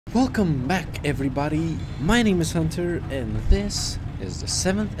Welcome back, everybody. My name is Hunter, and this is the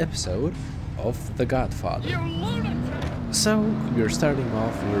 7th episode of The Godfather. So, we're starting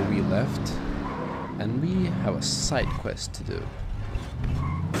off where we left, and we have a side quest to do.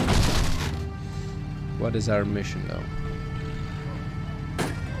 What is our mission, though?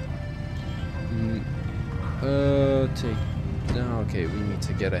 Okay, we need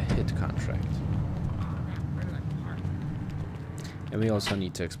to get a hit contract. And we also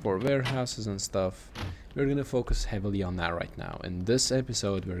need to explore warehouses and stuff. We're gonna focus heavily on that right now. In this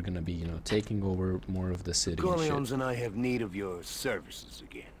episode, we're gonna be, taking over more of the city. Corleones and I have need of your services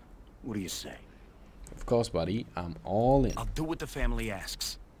again. What do you say? Of course, buddy. I'm all in. I'll do what the family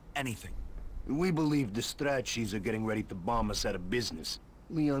asks. Anything. We believe the Strachis are getting ready to bomb us out of business.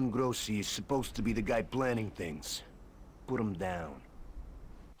 Leon Grossi is supposed to be the guy planning things. Put him down.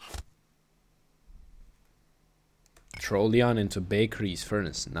 Throw Leon into bakery's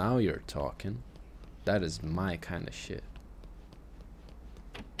furnace. Now you're talking. That is my kind of shit.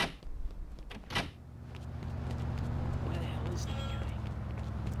 Where the hell is that guy?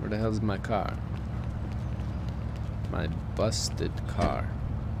 Where the hell is my car? My busted car.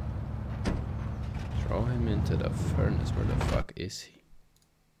 Throw him into the furnace. Where the fuck is he?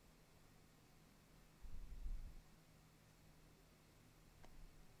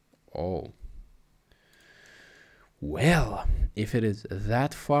 Oh. Well, if it is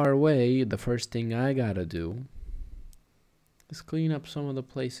that far away, the first thing I gotta do is clean up some of the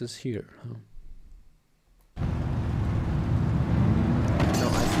places here, huh?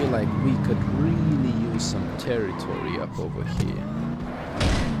 I feel like we could really use some territory up over here.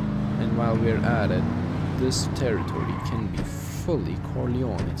 And while we're at it, this territory can be fully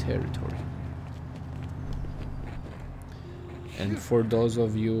Corleone territory. And for those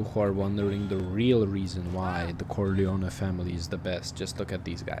of you who are wondering the real reason why the Corleone family is the best, just look at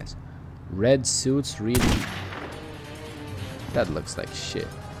these guys. Red suits, really? That looks like shit.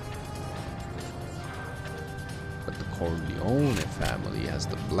 But the Corleone family has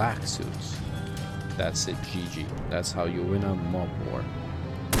the black suits. That's it, GG. That's how you win a mob war.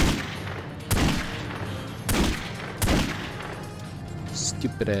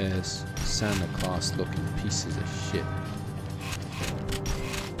 Stupid ass Santa Claus looking pieces of shit.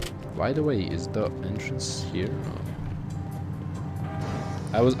 By the way, is the entrance here? No.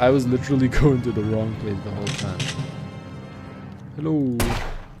 I was literally going to the wrong place the whole time. Hello.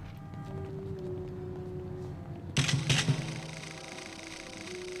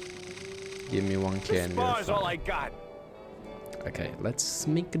 Give me 1K and you're fine. All I got. Okay, let's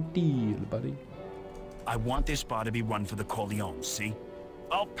make a deal, buddy. I want this bar to be run for the Corleones, see?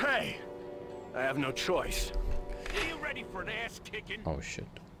 I'll pay. I have no choice. Are you ready for an ass kicking? Oh shit.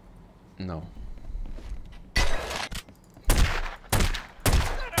 No.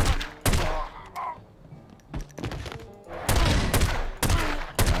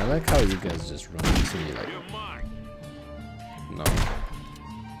 I like how you guys just run into me like... No.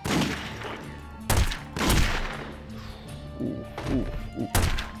 Ooh, ooh, ooh.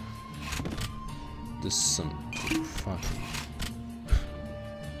 This is some fucking...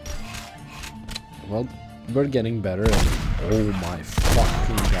 Well, we're getting better at... Oh my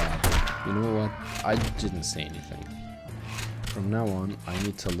fucking god. You know what? I didn't say anything. From now on, I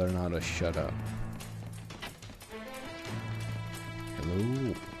need to learn how to shut up.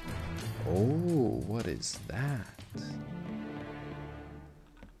 Hello? Oh, what is that?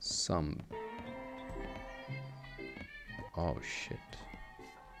 Some... Oh shit.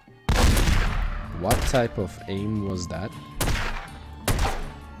 What type of aim was that?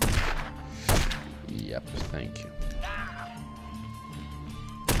 Yep, thank you.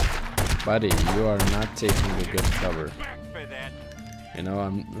 Buddy, you are not taking a good cover. You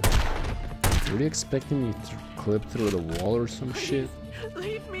know, were you expecting me to clip through the wall or some shit?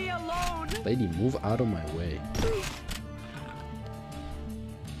 Leave me alone. Lady, move out of my way.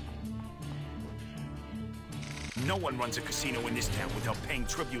 No one runs a casino in this town without paying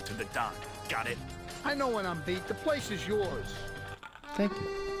tribute to the Don. Got it? I know when I'm beat. The place is yours. Thank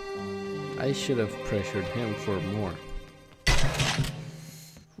you. I should have pressured him for more.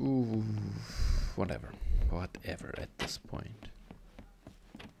 Ooh, whatever at this point.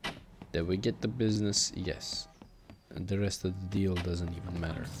 Did we get the business? Yes. And the rest of the deal doesn't even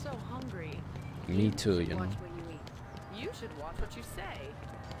matter. I'm so hungry. Me too, you know. Watch what you eat. You should watch what you say.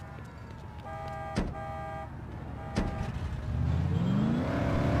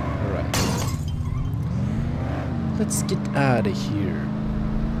 Alright. Let's get out of here.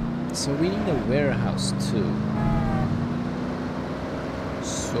 So we need a warehouse too.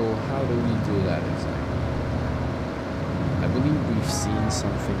 So how do we do that exactly? I believe we've seen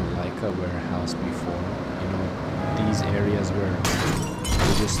something like a warehouse before. You know, these areas where you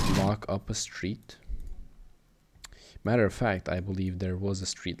just lock up a street. Matter of fact, I believe there was a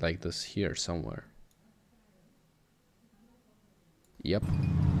street like this here somewhere. Yep,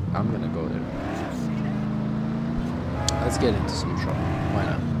 I'm gonna go there. Let's get into some trouble. Why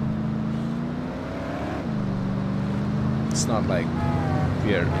not? It's not like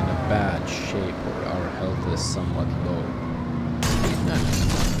we are in a bad shape or our health is somewhat low. No.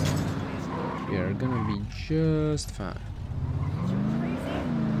 We are gonna be just fine.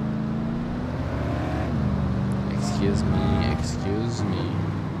 Excuse me, excuse me.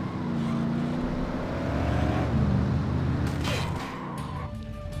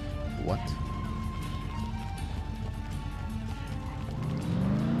 What?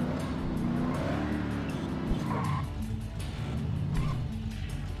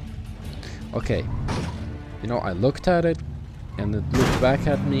 Okay, you know, I looked at it and it looked back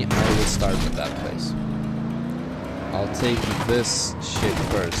at me. I will start with that place. I'll take this shit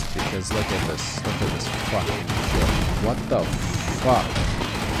first because look at this fucking shit. What the fuck?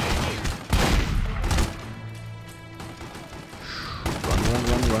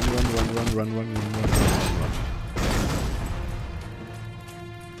 Run.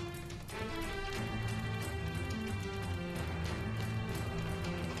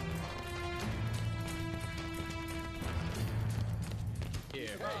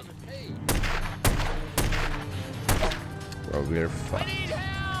 Bro, we're fucked.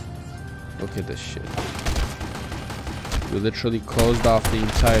 Look at this shit. We literally closed off the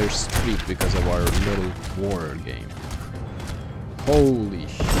entire street because of our little war game. Holy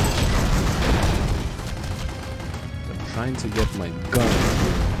shit. I'm trying to get my gun.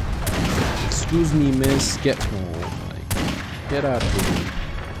 Excuse me, miss. Get out of here.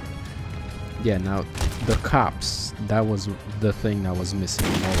 Yeah, now the cops. That was the thing that was missing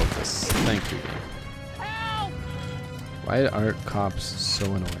in all of this. Thank you, man. Why are cops so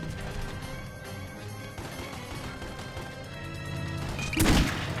annoying?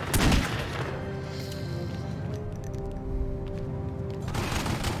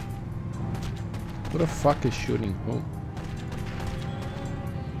 Who the fuck is shooting who?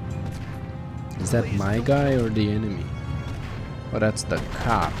 Is that my guy or the enemy? Oh, that's the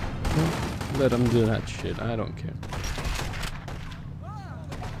cop. Let him do that shit. I don't care.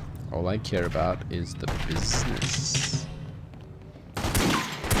 All I care about is the business.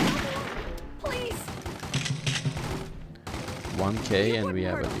 Please. 1K and we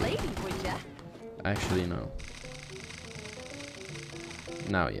have a lead. Actually, no.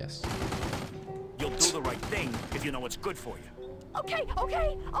 Now, yes. You'll do the right thing if you know what's good for you. Okay, I'll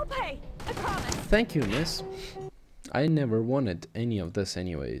pay. I promise. Thank you, miss. I never wanted any of this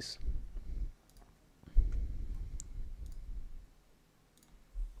anyways.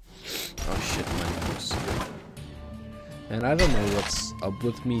 Oh shit, my nose. And I don't know what's up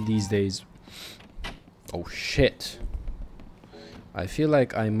with me these days. Oh shit. I feel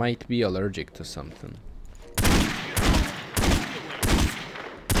like I might be allergic to something.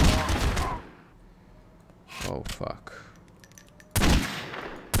 Oh fuck.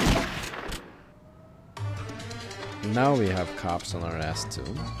 Now we have cops on our ass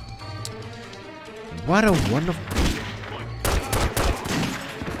too. What a wonderful...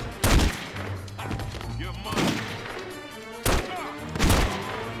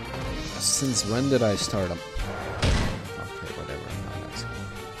 Since when did I start them? Okay, whatever, I'm not asking.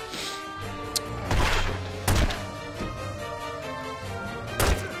 Oh,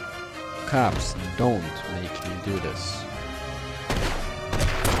 shit. Cops, don't make me do this.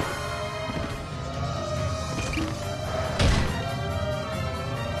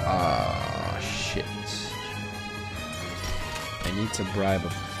 Ah, shit. I need to bribe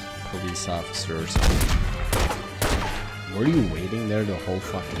a police officer or something. Were you waiting there the whole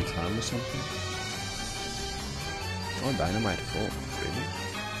fucking time or something? Oh, dynamite full. Really?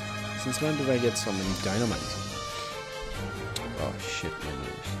 Since when did I get so many dynamite? Oh shit, my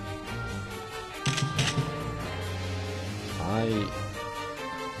nose.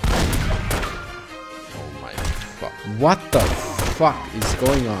 Oh my fuck. What the fuck is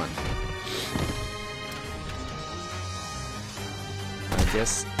going on? I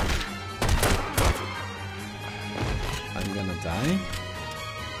guess I'm gonna die.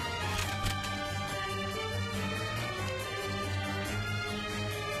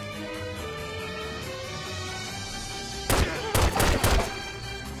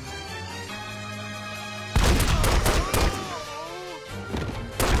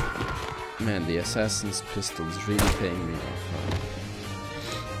 Man, the assassin's pistol is really paying me off.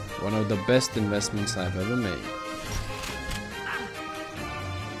 One of the best investments I've ever made.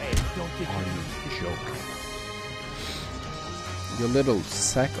 Hey, Are you joking? You little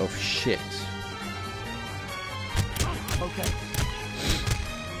sack of shit. Okay.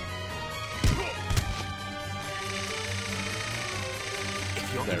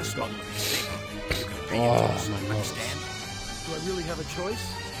 If you're There gonna we smuggle go. these things, you're gonna pay Oh, your bills. my nose. Understand? Do I really have a choice?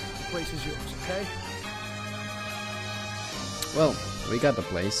 The place is yours, okay? Well, we got the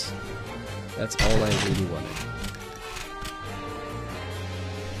place. That's all I really wanted.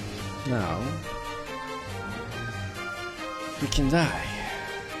 Now we can die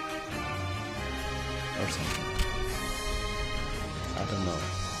or something. I don't know.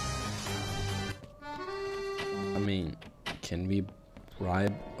 I mean, can we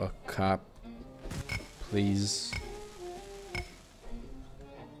bribe a cop, please?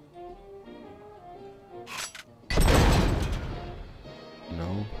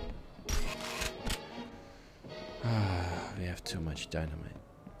 No. We have too much dynamite.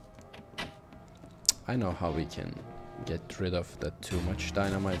 I know how we can get rid of the too much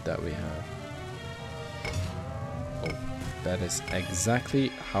dynamite that we have. Oh, that is exactly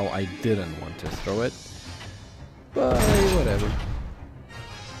how I didn't want to throw it. But whatever.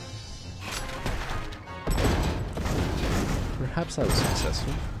 Perhaps I was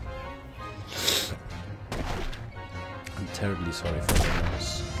successful. I'm terribly sorry for the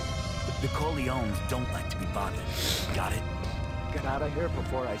noise. The Corleones don't like to be bothered. Got it? Get out of here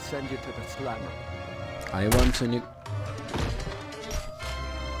before I send you to the slammer. I want to negotiate.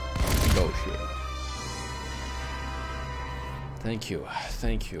 Thank you,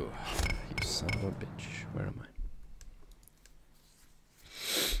 thank you. You son of a bitch. Where am I?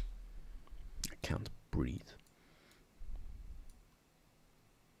 I can't breathe.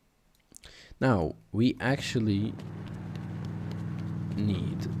 Now, we actually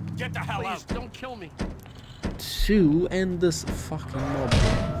need Get the hell Please, out! don't kill me. to end this fucking mob.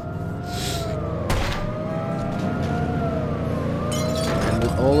 And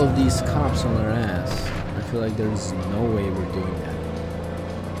with all of these cops on our ass, I feel like there's no way we're doing that.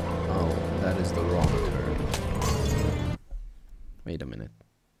 Oh, that is the wrong turn. Wait a minute.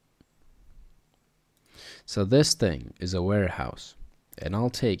 So this thing is a warehouse, and I'll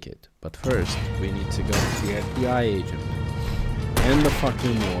take it. But first, we need to go to the FBI agent, end the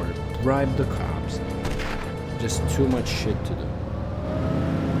fucking war, bribe the cops. Just too much shit to do.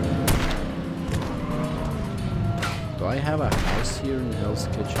 Do I have a house here in Hell's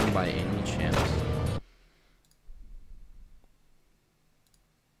Kitchen by any chance?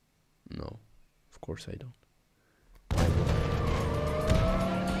 No, of course I don't. Why would I?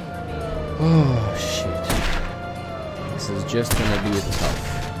 Oh shit. This is just gonna be a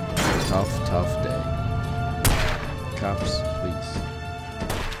tough day. Cops, please.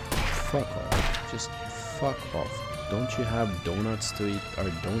 Fuck off. Just fuck off. Don't you have donuts to eat?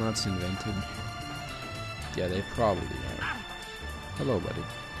 Are donuts invented? Yeah, they probably are. Hello, buddy.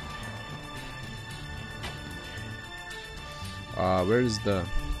 Where's the...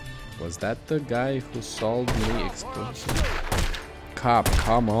 Was that the guy who sold me explosives? Cop,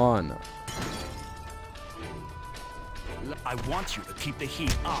 come on. I want you to keep the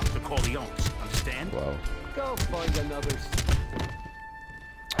heat off the Corleones. Understand? Wow. Go find another.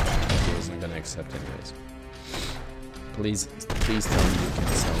 He wasn't gonna accept anyways. Please tell me you can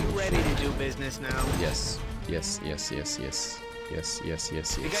sell me. Ready to do business now? Yes. Yes. You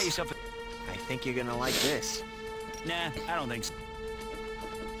got yourself a... I think you're gonna like this. Nah, I don't think so.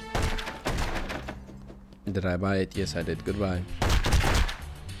 Did I buy it? Yes, I did. Goodbye.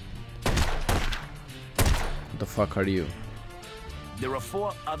 What the fuck are you? There are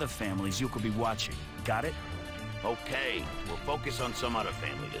 4 other families you could be watching. Got it? Okay, we'll focus on some other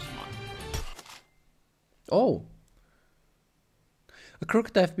family this month. Oh! A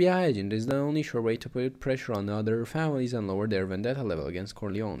crooked FBI agent is the only sure way to put pressure on other families and lower their vendetta level against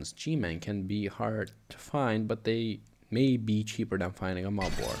Corleones. G-men can be hard to find, but they may be cheaper than finding a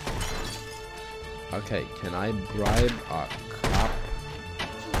mob war. Okay, can I bribe a cop?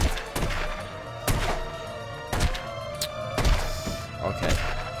 Okay.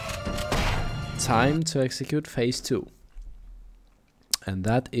 Time to execute phase 2. And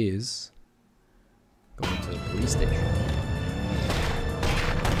that is going to the police station.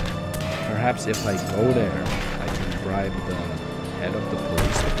 Perhaps if I go there, I can bribe the head of the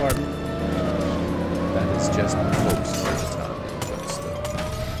police department. That is just most of the time, but still.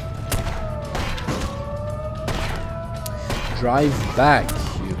 Drive back,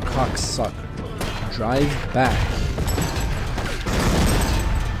 you cocksucker. Drive back.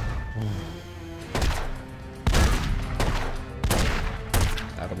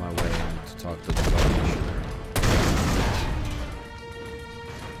 Out of my way, I need to talk to the commissioner.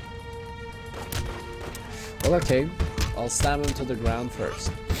 Well, okay. I'll stab him to the ground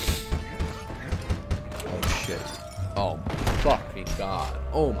first. Oh shit. Oh my fucking god.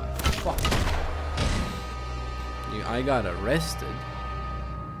 Oh my fuck. I got arrested.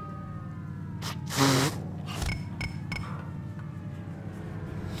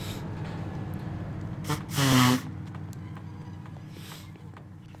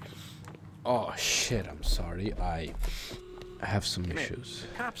 Oh shit, I'm sorry. I have some issues.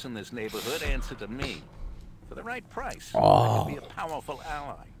 Cops in this neighborhood answer to me. For the right price, Oh. I could be a powerful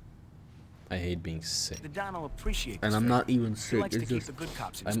ally. I hate being sick. The Don will appreciate And this I'm favor. not even He sick. likes to It's keep just the good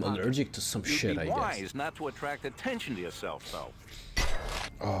cops in his I'm pocket. allergic to some shit, I You'd be guess. wise not to attract attention to yourself, though.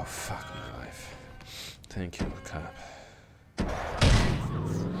 Oh fuck my life. Thank you, cop. I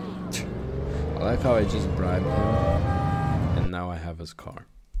like how I just bribed him, and now I have his car.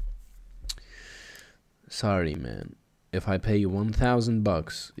 Sorry, man. If I pay you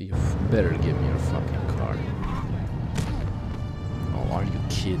 $1,000, you better give me your fucking car. Oh, are you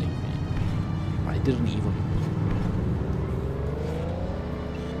kidding me? I didn't even...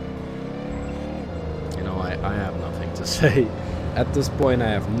 You know, I have nothing to say. At this point, I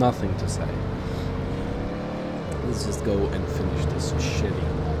have nothing to say. Let's just go and finish this shitty.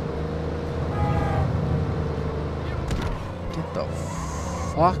 Get the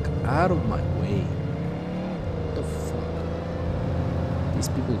fuck out of my way. What the fuck? These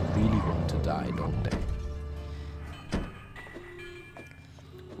people really want to die, don't they?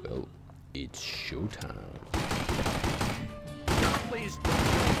 Well, it's showtime. Please.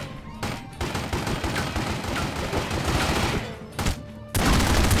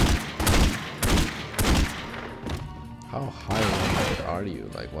 How high are you?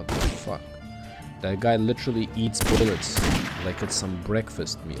 Like, what the fuck? That guy literally eats bullets like it's some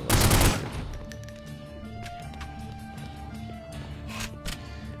breakfast meal or something.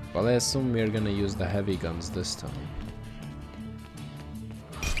 Well, I assume we're gonna use the heavy guns this time.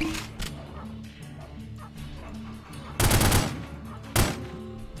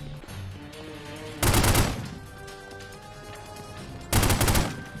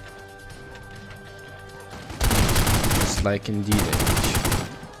 Just like in D-Day.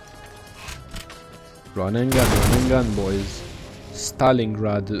 Run and gun, boys.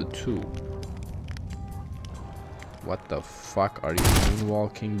 Stalingrad 2. What the fuck are you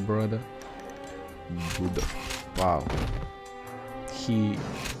moonwalking, brother? Buddha. Wow. He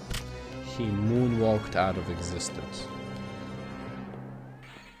moonwalked out of existence.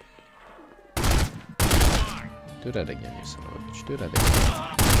 Do that again, you son of a bitch. Do that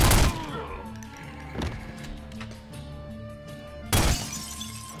again.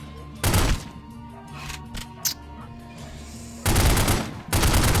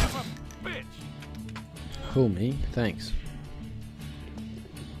 Who, me? Thanks.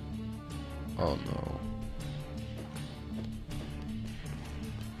 Oh no.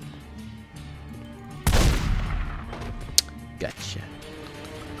 Gotcha.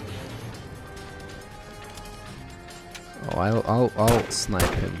 Oh, I'll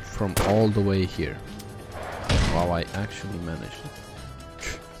snipe him from all the way here. Wow, I actually managed it.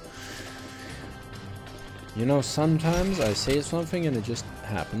 You know, sometimes I say something and it just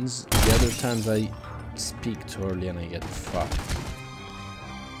happens. The other times I speak too early and I get fucked.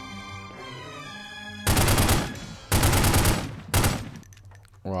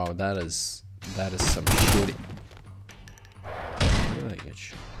 Wow, that is some shitty. Where did I get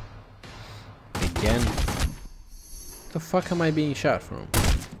shot? Again? The fuck am I being shot from?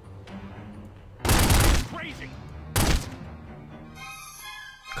 Crazy.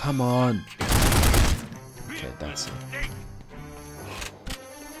 Come on. Okay, that's it.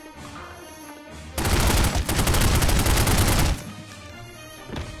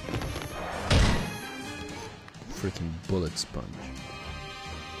 Freaking bullet sponge.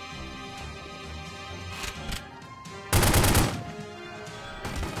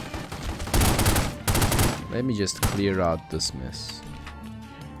 Let me just clear out this mess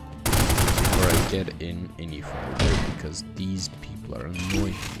before I get in any further, because these people are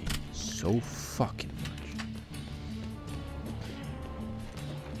annoying me so fucking much.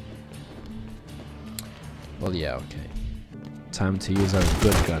 Well, yeah, okay. Time to use our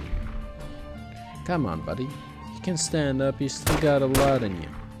good gun. Come on, buddy. You can stand up, you still got a lot in you.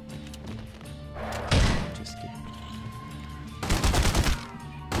 Just kidding.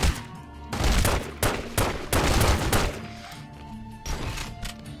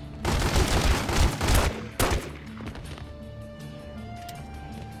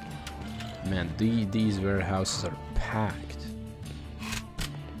 Man, these warehouses are packed.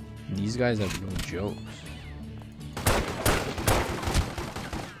 These guys have no jokes.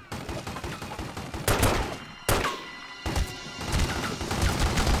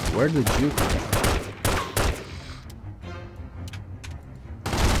 Where did you come from?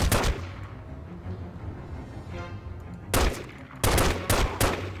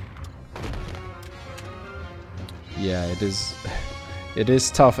 Yeah, it is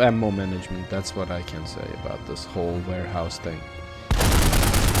tough ammo management, that's what I can say about this whole warehouse thing.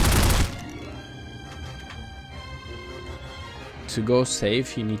 To go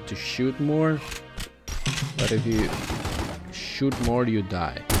safe, you need to shoot more, but if you shoot more, you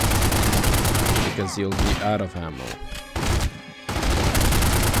die, because you'll be out of ammo.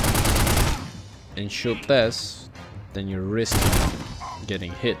 And shoot less, then you're risking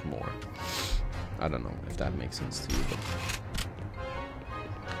getting hit more. I don't know if that makes sense to you, but...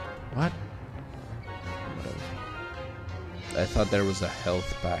 What? Whatever. I thought there was a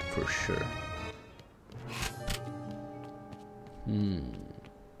health pack for sure.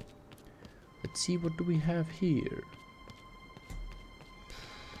 Let's see, what do we have here?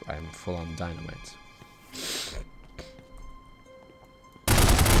 I'm full on dynamite.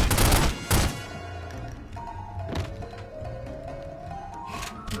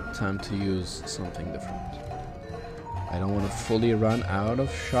 Time to use something different. I don't want to fully run out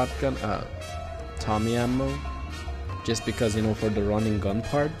of shotgun Tommy ammo, just because, you know, for the running gun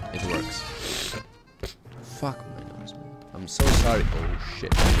part it works. Fuck my nose, man. I'm so sorry. Oh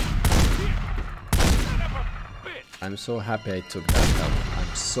shit. I'm so happy I took that help.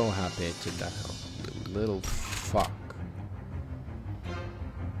 I'm so happy I took that help. You little fuck.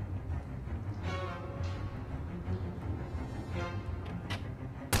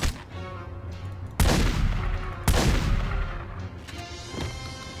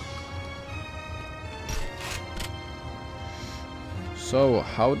 So,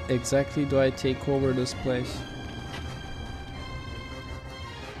 how exactly do I take over this place?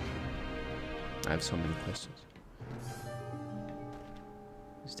 I have so many questions.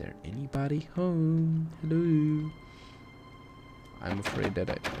 Is there anybody home? Hello? I'm afraid that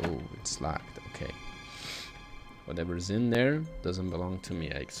oh, it's locked. Okay. Whatever's in there doesn't belong to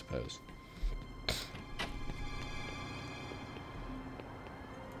me, I suppose.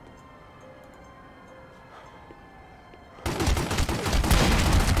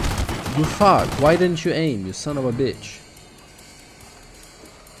 You fuck, why didn't you aim, you son of a bitch?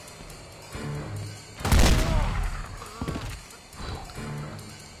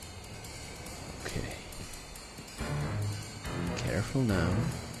 Okay. Careful now.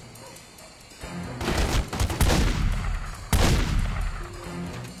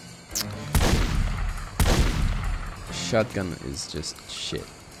 Shotgun is just shit.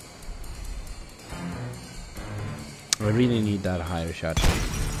 I really need that higher shotgun.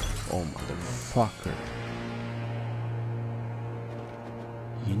 Oh, motherfucker.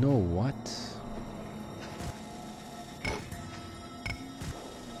 You know what?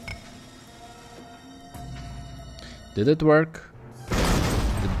 Did it work?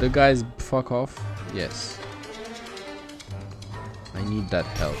 Did the guys fuck off? Yes. I need that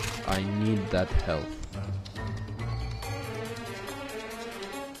health. I need that health.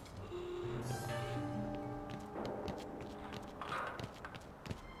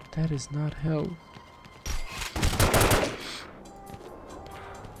 That is not health.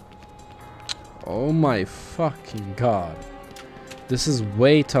 Oh my fucking god. This is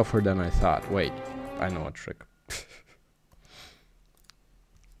way tougher than I thought. Wait, I know a trick.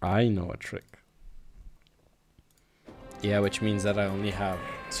 I know a trick. Yeah, which means that I only have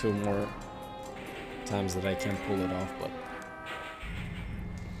 2 more times that I can pull it off, but...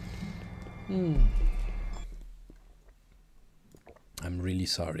 I'm really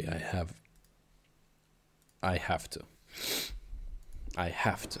sorry. I have to. I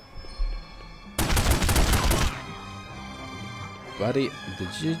have to. Buddy, did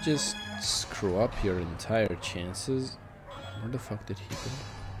you just screw up your entire chances? Where the fuck did he go?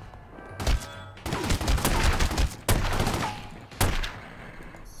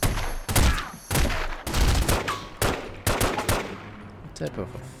 What type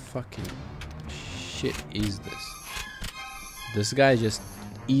of a fucking shit is this? This guy just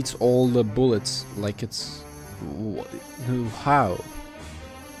eats all the bullets like it's... How?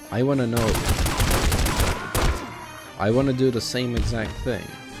 I wanna know. I wanna do the same exact thing.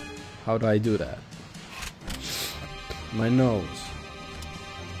 How do I do that? My nose.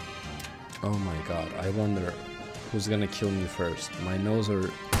 Oh my god, I wonder who's gonna kill me first. My nose or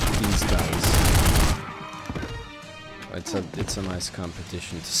these guys? It's a nice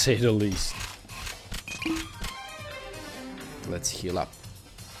competition, to say the least. Let's heal up.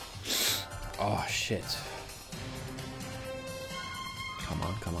 Oh shit. Come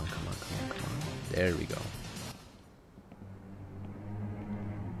on, come on, come on, come on, come on. There we go.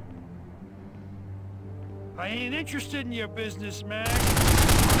 I ain't interested in your business, man.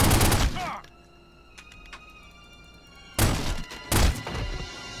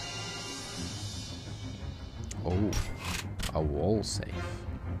 Oh, a wall safe.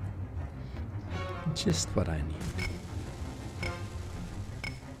 Just what I need.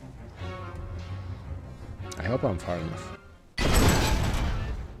 I hope I'm far enough.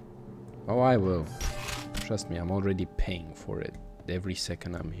 Oh, I will. Trust me, I'm already paying for it every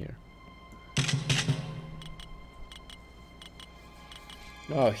second I'm here.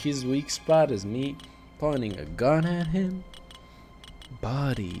 Oh, his weak spot is me pointing a gun at him?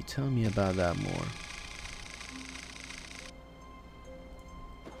 Buddy, tell me about that more.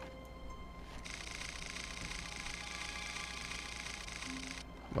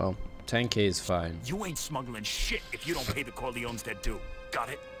 Well, 10K is fine. You ain't smuggling shit if you don't pay the Corleones their due. Got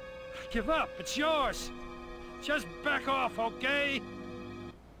it? Give up. It's yours. Just back off, okay?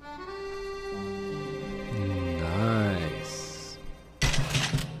 Nice.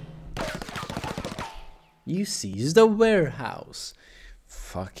 You seized the warehouse.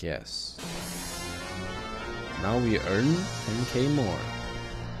 Fuck yes. Now we earn 10K more.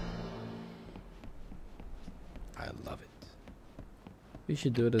 I love it. We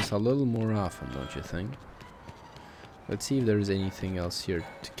should do this a little more often, don't you think? Let's see if there's anything else here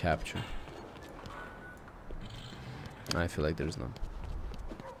to capture. I feel like there's none.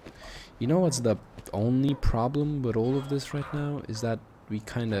 You know what's the only problem with all of this right now? Is that we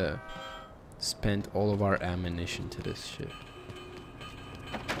kinda spent all of our ammunition to this shit.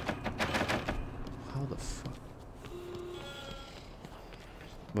 How the fuck?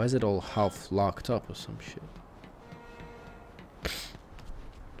 Why is it all half locked up or some shit?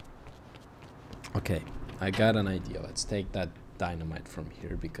 Okay, I got an idea. Let's take that dynamite from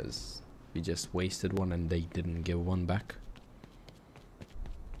here because we just wasted one and they didn't give one back.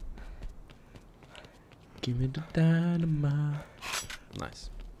 Give me the dynamite.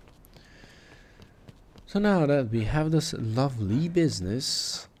 Nice. So now that we have this lovely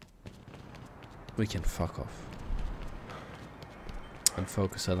business, we can fuck off and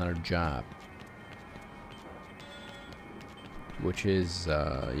focus on our job, which is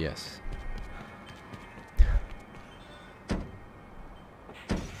yes.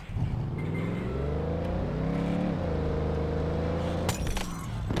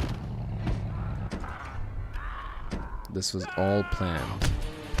 This was all planned.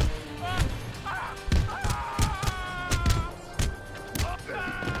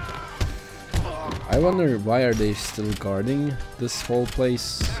 I wonder why are they still guarding this whole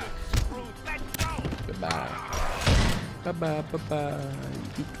place? Goodbye. Bye-bye, bye-bye.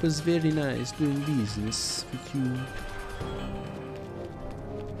 It was very nice doing business with you.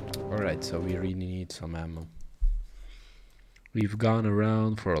 Alright, so we really need some ammo. We've gone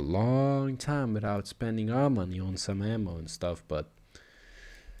around for a long time without spending our money on some ammo and stuff, but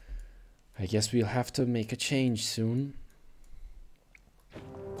I guess we'll have to make a change soon.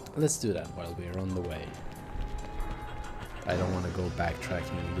 Let's do that while we're on the way. I don't want to go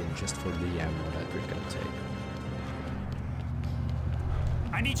backtracking again just for the ammo that we're gonna take.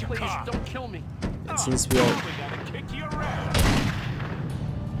 I need your car. Please don't kill me. And since we all... We gotta kick your ass.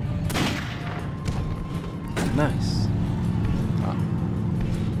 Nice. Ah.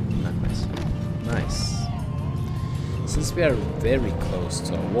 Nice. Nice. Since we are very close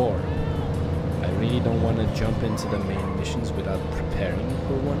to a war, I really don't want to jump into the main missions without preparing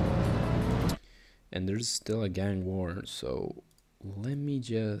for one. And there's still a gang war, so let me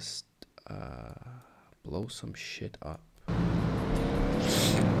just blow some shit up.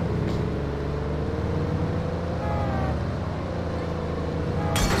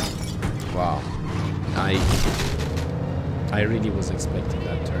 Wow. I really was expecting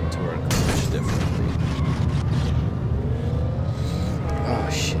that turn to work much differently. Oh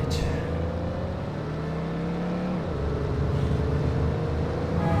shit.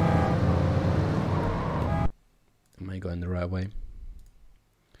 Am I going the right way?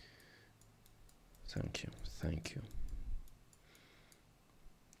 Thank you, thank you.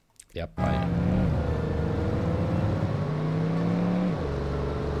 Yep, I am.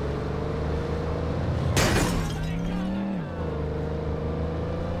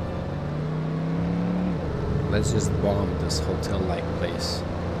 Let's just bomb this hotel-like place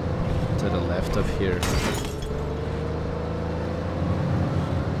to the left of here.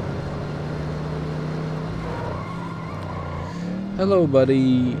 Hello,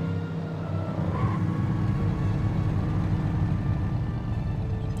 buddy.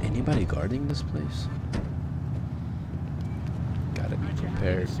 Anybody guarding this place? Gotta be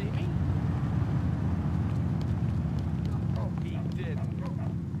prepared.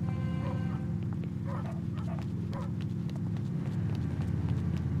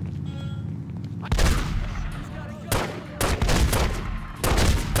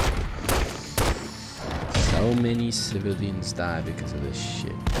 So many civilians die because of this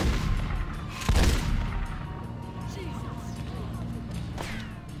shit.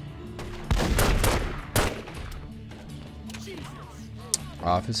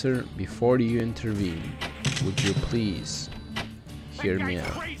 Officer, before you intervene, would you please hear me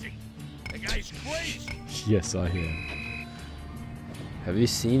out? Crazy. The guy's crazy. Yes, I am. Have you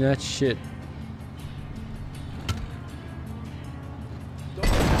seen that shit?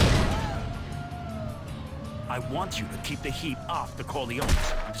 I want you to keep the heat off the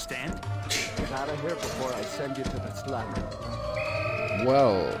Corleones. Understand? Get out of here before I send you to the slum.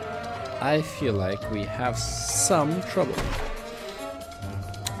 Well, I feel like we have some trouble.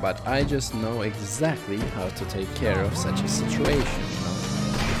 But I just know exactly how to take care of such a situation, you know?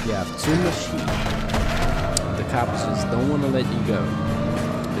 If you have too much heat, and the cops just don't want to let you go,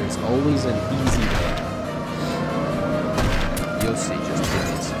 there's always an easy way. You'll see, just wait.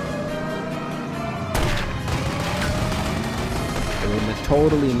 It will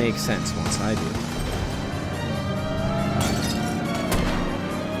totally make sense once I do it.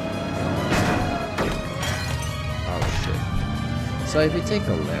 Oh shit. So if you take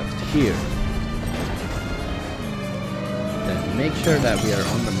a left here, then make sure that we are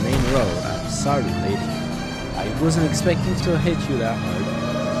on the main road. I'm sorry, lady. I wasn't expecting to hit you that hard.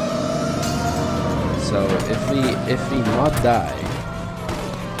 So if we not die,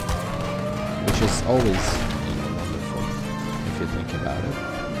 which is always, you know, wonderful if you think about it.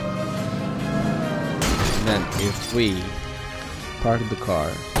 Then if we park the car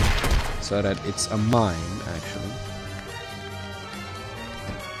so that it's a mine actually.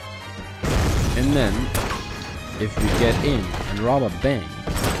 And then, if we get in and rob a bank,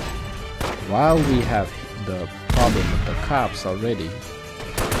 while we have the problem with the cops already,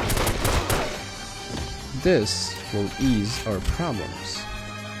 this will ease our problems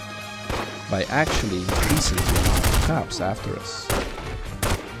by actually increasing the amount of cops after us.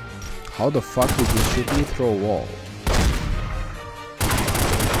 How the fuck would you shoot me through a wall?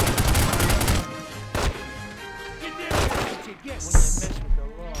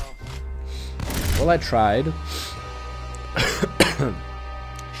 Well, I tried.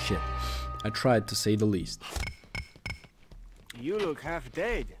 Shit. I tried to say the least. You look half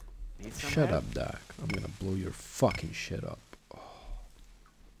dead. Need some Shut help? up, Doc. I'm gonna blow your fucking shit up. Oh.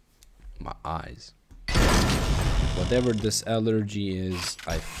 My eyes. Whatever this allergy is,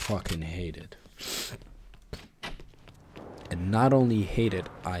 I fucking hate it. And not only hate it,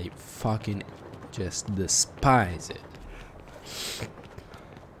 I fucking just despise it.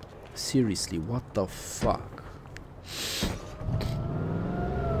 Seriously, what the fuck?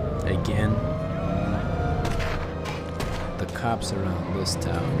 Again? The cops around this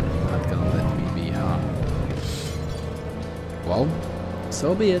town are not gonna let me be, huh? Well,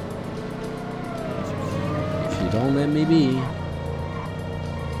 so be it. If you don't let me be,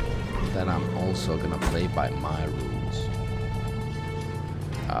 then I'm also gonna play by my rules.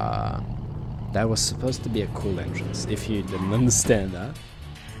 That was supposed to be a cool entrance, if you didn't understand that.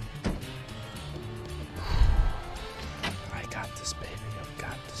 I got this, baby. I've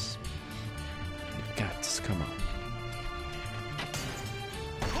got this. You've got this. Come on.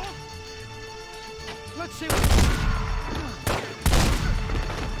 Let's see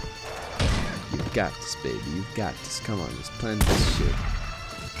You've got this, baby. You've got this. Come on, just plan this shit.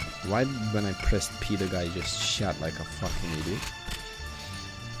 Why did when I pressed P, the guy just shot like a fucking idiot?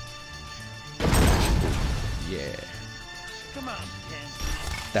 Yeah. Come on, Ken.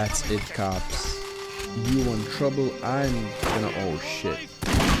 That's it, cops. You want trouble? I'm gonna. Oh shit.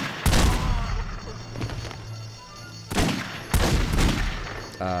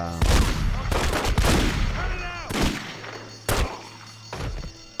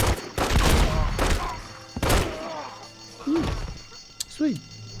 Sweet.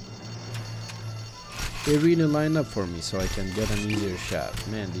 They really line up for me so I can get an easier shot.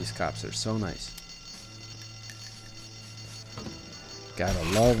 Man, these cops are so nice. Gotta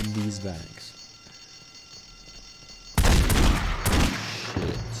love these banks.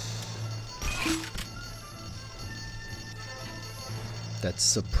 Shit. That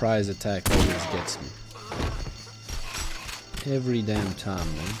surprise attack always gets me. Every damn time,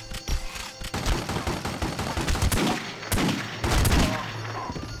 man.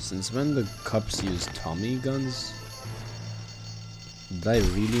 Since when the cops use Tommy guns? Did I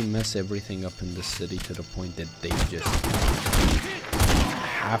really mess everything up in the city to the point that they just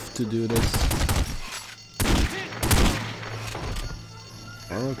have to do this?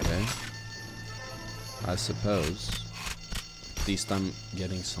 Okay. I suppose. At least I'm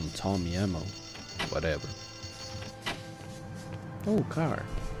getting some Tommy ammo. Whatever. Oh, car.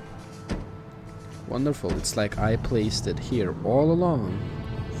 Wonderful. It's like I placed it here all along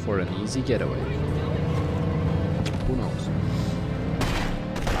for an easy getaway. Who knows?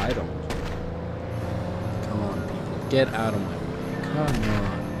 I don't. Come on, people. Get out of my way. Come on.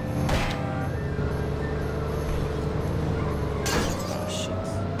 Oh, shit.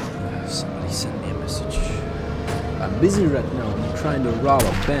 Somebody sent me a message. I'm busy right now. I'm trying to rob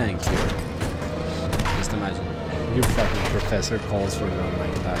a bank here. Just imagine. Your fucking professor calls for you on my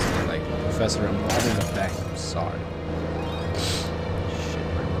class and you're like, Professor, I'm robbing a bank. I'm sorry. Shit,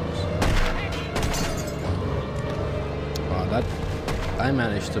 my nose. Wow, that... I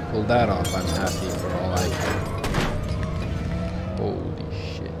managed to pull that off. I'm happy for all I can. Holy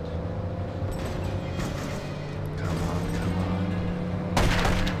shit. Come on, come on.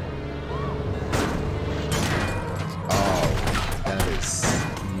 Oh, that is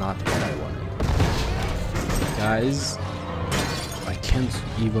not what I wanted. Guys, I can't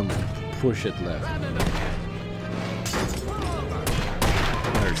even push it left.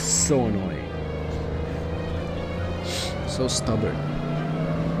 They're so annoying. So stubborn.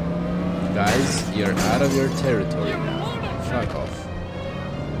 Guys, you're out of your territory now. Fuck off.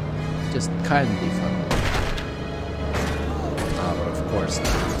 Just kindly fuck off. Ah, but of course not.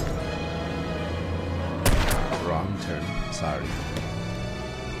 Wrong turn. Sorry.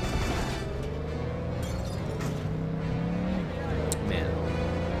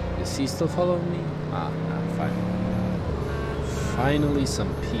 Is he still following me? Ah, fine. Finally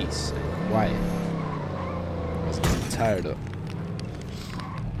some peace and quiet. I was getting tired of.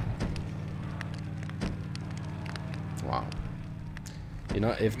 Wow. You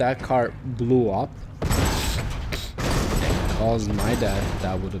know, if that car blew up and caused my death,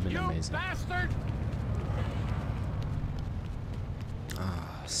 that would have been amazing.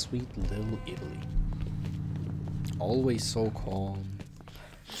 Ah, sweet little Italy. Always so calm.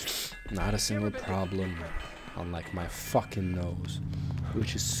 Not a single problem, unlike my fucking nose,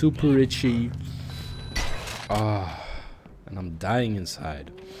 which is super itchy. Ah, and I'm dying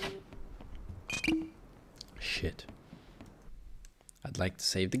inside. Shit. I'd like to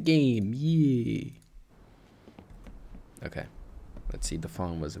save the game, yeah. Okay, let's see, the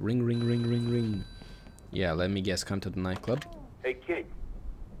phone was ring, ring, ring, ring, ring. Yeah, let me guess, come to the nightclub? Hey, kid.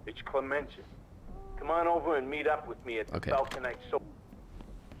 It's Clemenza. Come on over and meet up with me at the Balkanite Soap.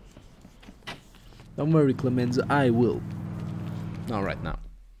 Don't worry, Clemenza, I will. Alright, now.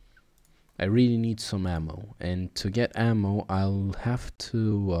 I really need some ammo. And to get ammo, I'll have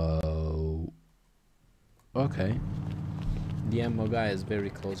to... Okay. The ammo guy is very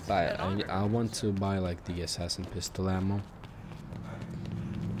close by. I want to buy, like, the assassin pistol ammo.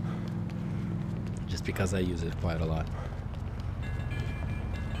 Just because I use it quite a lot.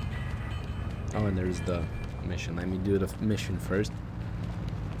 Oh, and there's the mission. Let me do the mission first.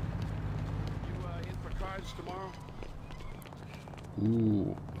 Tomorrow?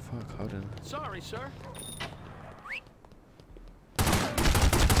 Ooh, fuck, how did... Sorry, sir.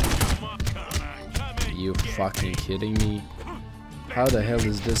 You fucking kidding me? How the hell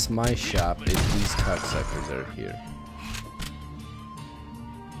is this my shop if these cocksuckers are here?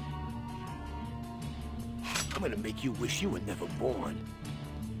 I'm gonna make you wish you were never born.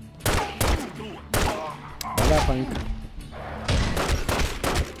 Bye, punk.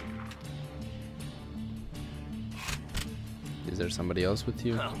 Is there somebody else with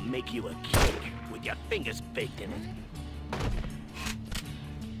you? I'll make you a cake with your fingers baked in it.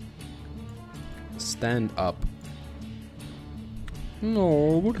 Stand up.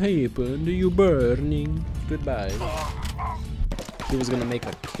 No, what happened? You burning? Goodbye. He was gonna make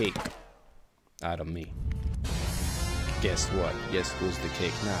a cake out of me. Guess what? Guess who's the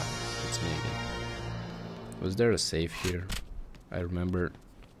cake now? It's me again. Was there a safe here? I remember...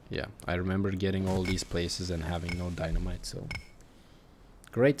 Yeah, I remember getting all these places and having no dynamite, so...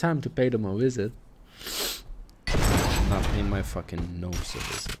 Great time to pay them a visit. Not paying my fucking nose a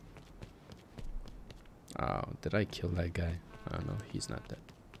visit. Oh, did I kill that guy? Oh no, he's not dead.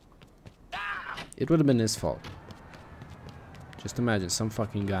 It would have been his fault. Just imagine some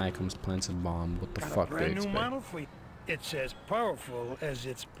fucking guy comes, plants a bomb. What the fuck do you expect? Model fleet. It's as powerful as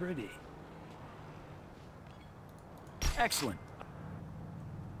it's pretty. Excellent.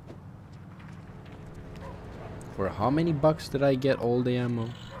 For how many bucks did I get all the ammo?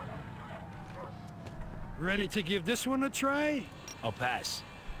 Ready to give this one a try? I'll pass.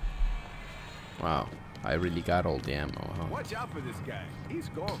 Wow, I really got all the ammo, huh? Watch out for this guy. He's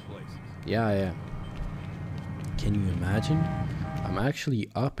going places. Yeah, yeah. Can you imagine? I'm actually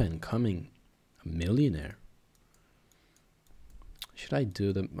up and coming a millionaire. Should I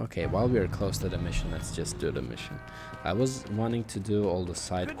do the... Okay, while we are close to the mission, let's just do the mission. I was wanting to do all the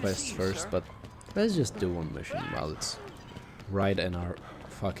side quests first, but Let's just do one mission while it's right in our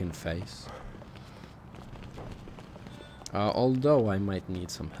fucking face. Although I might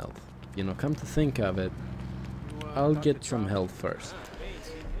need some health. You know, come to think of it, I'll get some health first.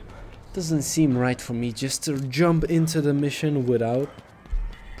 Doesn't seem right for me just to jump into the mission without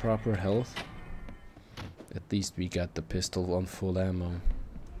proper health. At least we got the pistol on full ammo.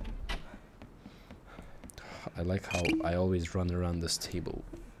 I like how I always run around this table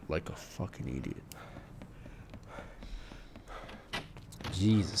like a fucking idiot.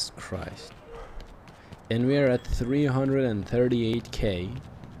 Jesus Christ. And we are at 338k,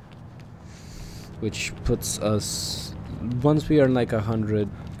 which puts us, once we are like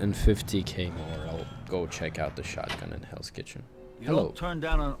 150k more, I'll go check out the shotgun in Hell's Kitchen. You Hello. don't turn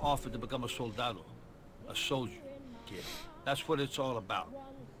down an offer to become a soldado, a soldier, kid. That's what it's all about.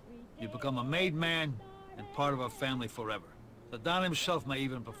 You become a made man and part of our family forever. The Don himself may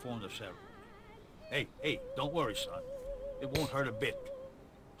even perform the ceremony. Hey, don't worry, son. It won't hurt a bit.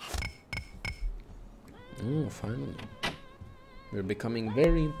 Oh, finally. We're becoming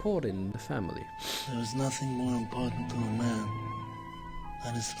very important in the family. There is nothing more important to a man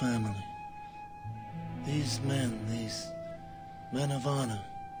than his family. These men of honor,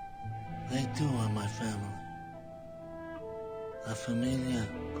 they too are my family. La Familia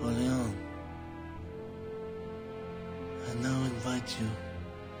Corleone. I now invite you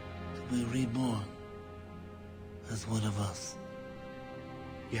to be reborn as one of us.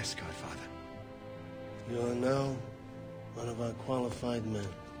 Yes, Godfather. You are now one of our qualified men.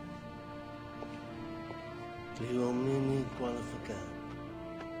 Rio Mini Qualificat.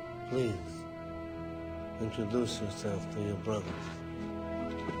 Please, introduce yourself to your brothers.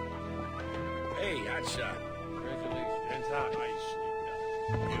 Hey, that's congratulations. Nice.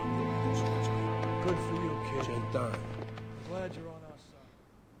 Good for you, kid. Gentan. Glad you're on our side.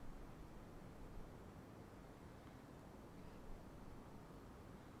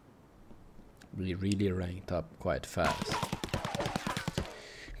 We really ranked up quite fast.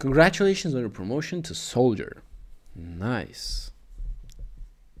 Congratulations on your promotion to soldier. Nice.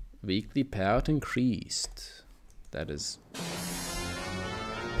 Weekly payout increased. That is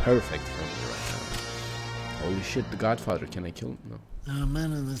perfect for me right now. Holy shit, the Godfather. Can I kill him? No. There are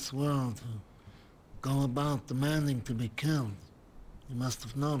men in this world who go about demanding to be killed. You must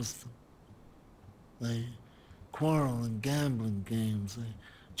have noticed them. They quarrel in gambling games. They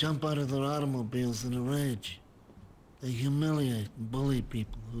jump out of their automobiles in a rage. They humiliate and bully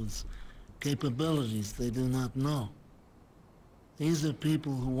people whose capabilities they do not know. These are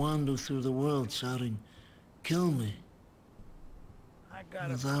people who wander through the world shouting, "Kill me."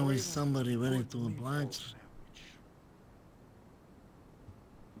 There's always somebody ready to oblige them.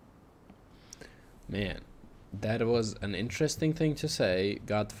 Man, that was an interesting thing to say,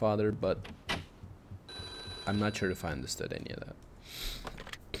 Godfather, but I'm not sure if I understood any of that.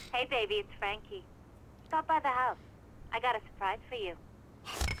 Hey, baby, it's Frankie. Stop by the house. I got a surprise for you.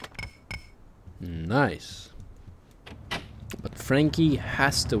 Nice. But Frankie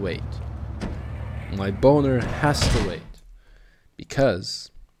has to wait. My boner has to wait.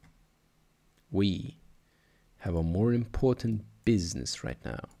 Because we have a more important business right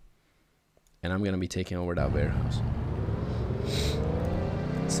now. And I'm gonna be taking over that warehouse.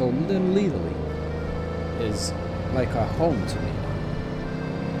 So Little Italy is like a home to me.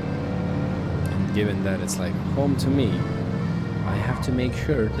 And given that it's like a home to me, I have to make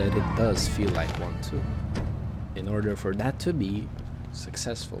sure that it does feel like one too. In order for that to be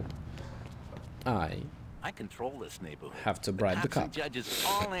successful, I control this neighborhood. Have to bribe the cops cop. and judges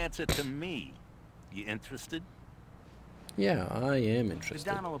all answer to me. You interested? Yeah, I am interested.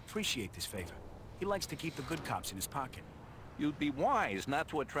 Don will appreciate this favor. He likes to keep the good cops in his pocket. You'd be wise not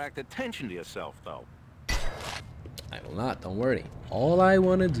to attract attention to yourself, though. I will not, don't worry. All I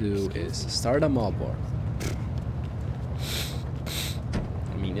want to do is start a mob war.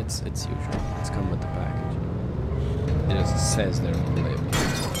 I mean, it's usual. It's come with the package. It just says there on the label.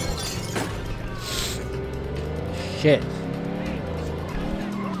 Shit.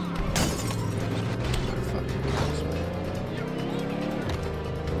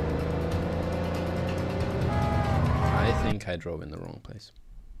 I think I drove in the wrong place.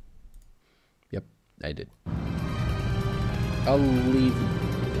 Yep, I did. I'll leave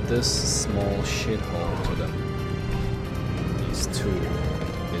this small shithole to them. These two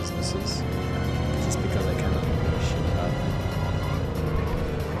businesses. Just because I cannot know shit about them.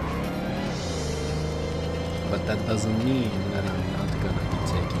 But that doesn't mean that I'm not gonna be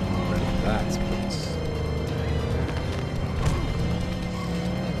taking over that place.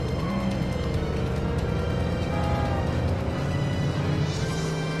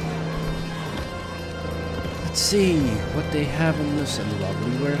 Let's see what they have in this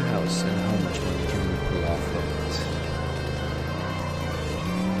lovely warehouse and how much money can we pull off from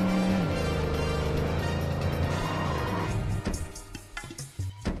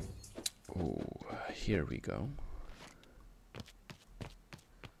it. Oh, here we go.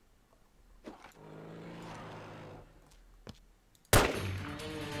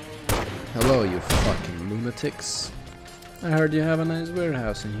 Hello, you fucking lunatics. I heard you have a nice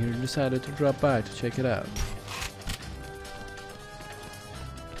warehouse in here and decided to drop by to check it out.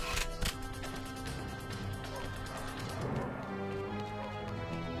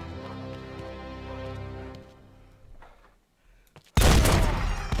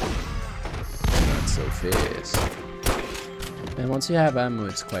 Not so fast. And once you have ammo,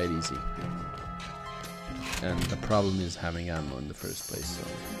 it's quite easy. And the problem is having ammo in the first place,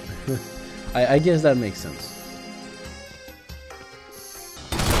 so... I guess that makes sense.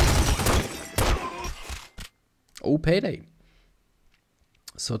 Oh, payday.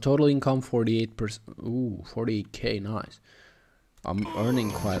 So total income 48%. Ooh, 48k, nice. I'm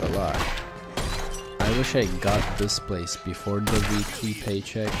earning quite a lot. I wish I got this place before the weekly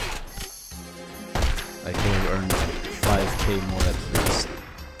paycheck. I could have earned 5k more at least.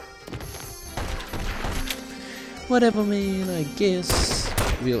 Whatever, man, I guess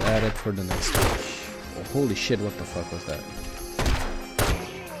we'll add it for the next week. Oh, holy shit, what the fuck was that?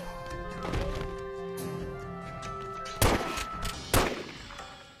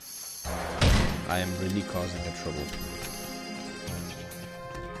 I am really causing a trouble.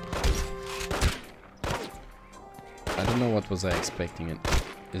 I don't know what was I expecting it.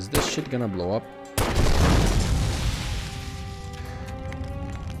 Is this shit gonna blow up?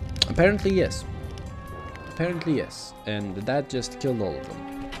 Apparently yes. Apparently yes. And that just killed all of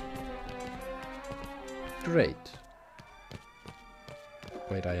them. Great.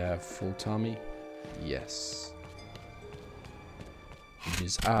 Wait, I have full Tommy? Yes. It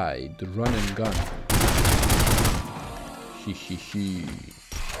is I, the run and gun. He.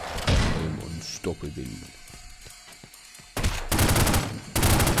 I am unstoppable.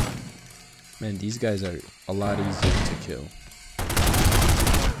 Man, these guys are a lot easier to kill.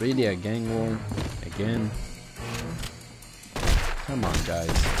 Really, a gang war? Again? Come on,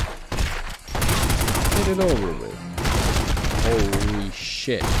 guys. Get it over with. Holy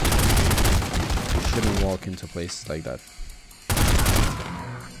shit. You shouldn't walk into places like that.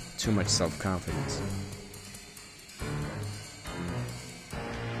 Too much self-confidence.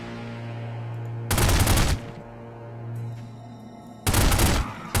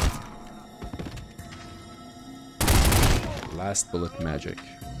 Last bullet magic.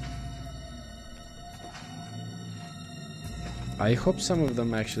 I hope some of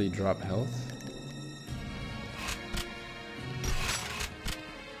them actually drop health.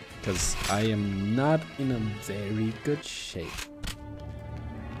 Because I am not in a very good shape.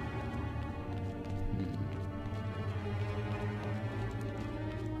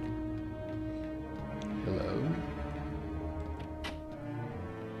 Hello?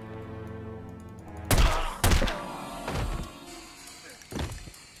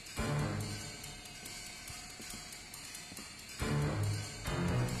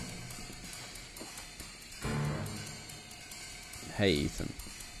 Hey, Ethan.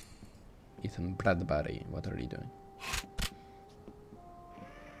 Ethan Bradbury, what are you doing?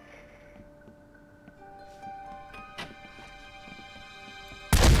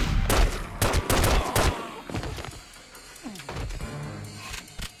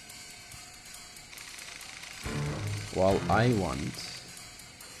 Well, I want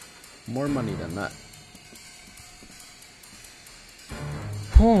more money than that.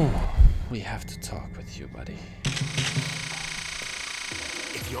 Oh, we have to talk with you, buddy.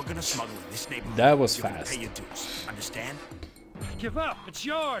 If you're gonna smuggle in this neighborhood, that was you're fast. Gonna pay your dues. Understand? Give up. It's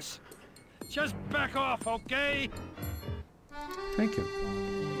yours. Just back off, okay? Thank you.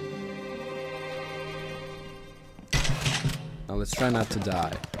 Now let's try not to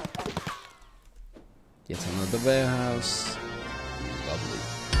die. Yet another warehouse. Lovely.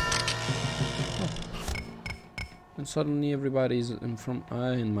 Oh. And suddenly everybody's in from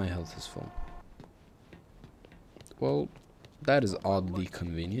and my health is full. Well, that is oddly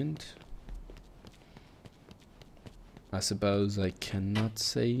convenient. I suppose I cannot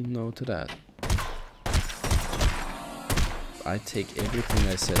say no to that. I take everything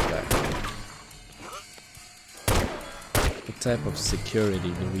I said back. What type of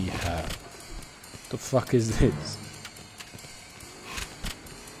security do we have? The fuck is this?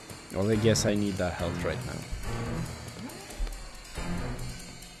 Well, I guess I need that health right now.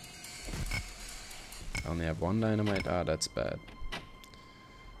 I only have one dynamite. Ah, that's bad.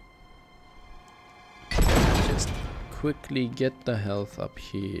 just quickly get the health up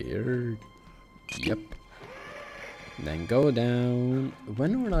here. Yep. Then go down.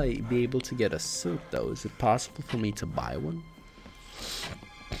 When will I be able to get a suit though? Is it possible for me to buy one?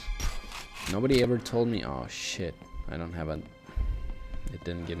 Nobody ever told me. Oh shit. I don't have a... It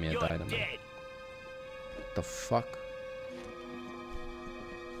didn't give me a dynamite. What the fuck?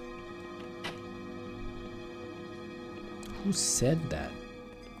 Who said that?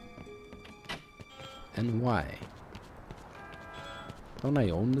 And why? Don't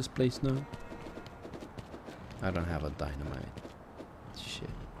I own this place now? I don't have a dynamite. Shit.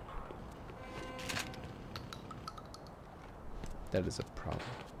 That is a problem.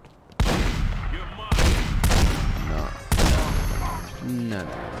 No.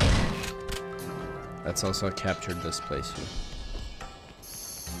 Let's also capture this place here.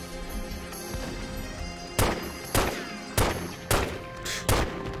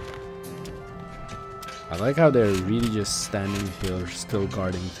 I like how they're really just standing here, still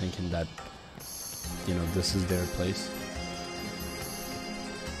guarding, thinking that, you know, this is their place.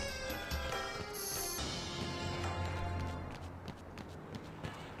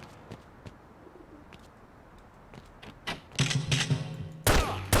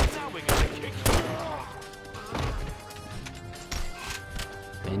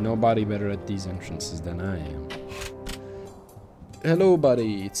 Ain't nobody better at these entrances than I am. Hello,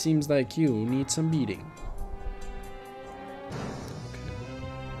 buddy. It seems like you need some beating.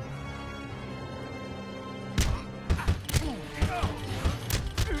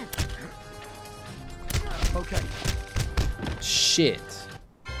 Okay. Shit.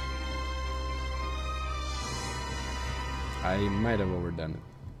 I might have overdone it.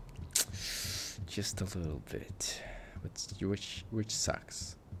 Just a little bit. Which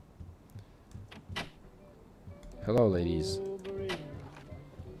sucks. Hello, ladies.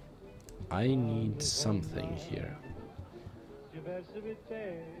 I need something here.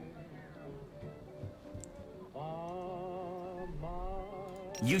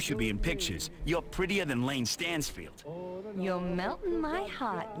 You should be in pictures. You're prettier than Lane Stansfield. You're melting my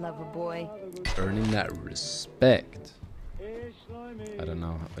heart, lover boy. Earning that respect. I don't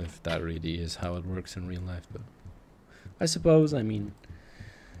know if that really is how it works in real life, but I suppose, I mean,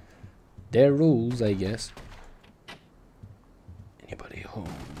 their rules, I guess. Anybody home?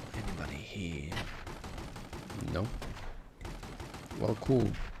 Anybody here? No? Well, cool.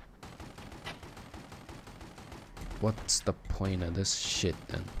 What's the point of this shit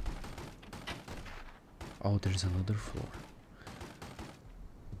then? Oh, there's another floor.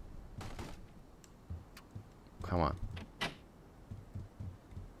 Come on.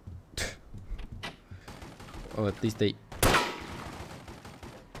 Oh, at least they...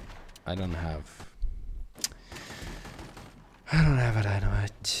 I don't have a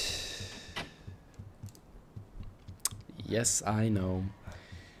dynamite. Yes, I know.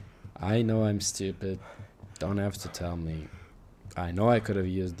 I know I'm stupid. Don't have to tell me. I know I could have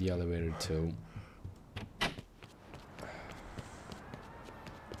used the elevator too.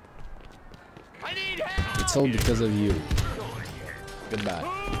 It's all because of you. Goodbye.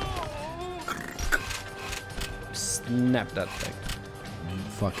 Snap that thing.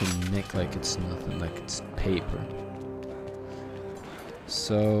 Fucking neck like it's nothing, like it's paper.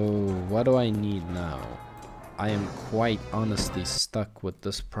 So, what do I need now? I am quite honestly stuck with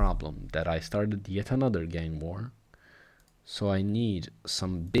this problem that I started yet another gang war. So I need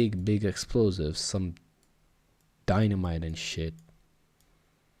some big explosives, some dynamite and shit.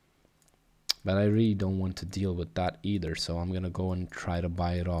 But I really don't want to deal with that either, so I'm gonna go and try to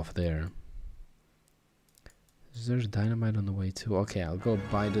buy it off there. Is there dynamite on the way too? Okay, I'll go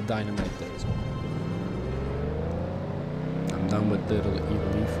buy the dynamite there as well. I'm done with Little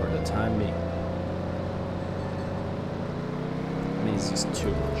Italy for the time being. This is too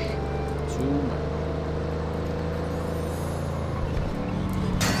much. Too much.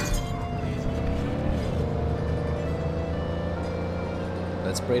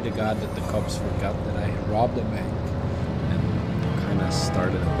 Let's pray to God that the cops forgot that I robbed a bank and kind of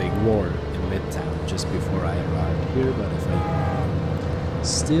started a big war in Midtown just before I arrived here. But if I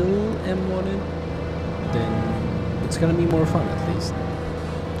still am wanted, then it's gonna be more fun at least.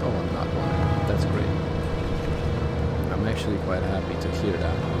 Oh, I'm not wanted. That's great. I'm actually quite happy to hear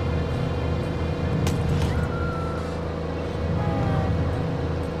that.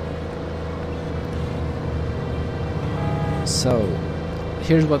 So,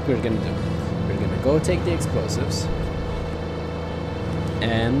 here's what we're gonna do. We're gonna go take the explosives,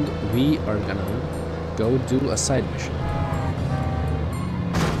 and we are gonna go do a side mission.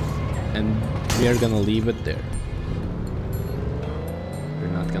 And we are gonna leave it there. We're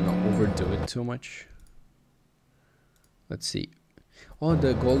not gonna overdo it too much. Let's see. Oh,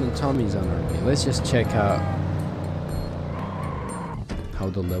 the golden Tommy's on our way. Let's just check out how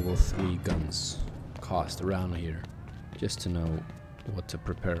the level 3 guns cost around here, just to know what to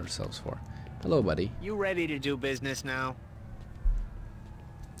prepare ourselves for. Hello, buddy. You ready to do business now?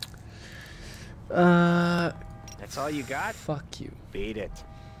 That's all you got? Fuck you. Beat it.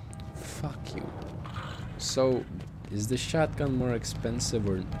 Fuck you. So, is the shotgun more expensive,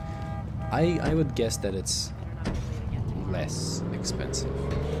 or... I would guess that it's less expensive.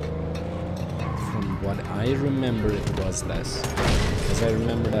 From what I remember, it was less. Because I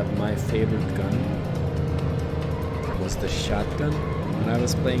remember that my favorite gun was the shotgun when I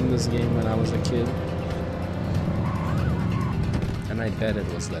was playing this game when I was a kid. And I bet it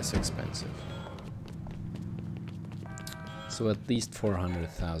was less expensive. So at least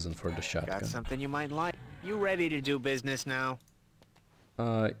 400,000 for the shotgun. Got something you might like. You ready to do business now?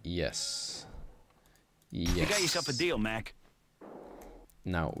 Yes. Yes. You got yourself a deal, Mac.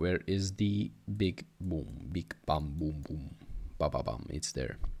 Now, where is the big boom? Big bam boom boom. Ba ba bam. It's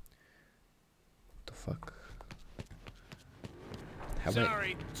there. What the fuck?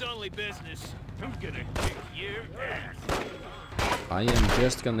 Sorry, it's only business. I'm gonna kick your ass. I am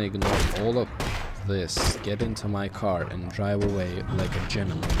just gonna ignore all of this, get into my car, and drive away like a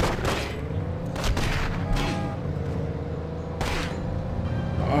gentleman.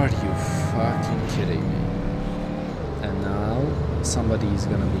 Are you fucking kidding me? And now somebody's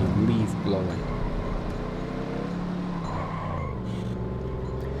gonna be leaf blowing.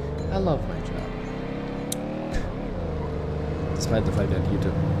 I love my job. Despite the fact that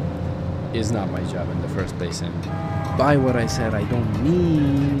YouTube is not my job in the first place, and by what I said, I don't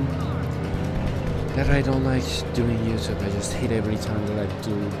mean that I don't like doing YouTube. I just hate every time that I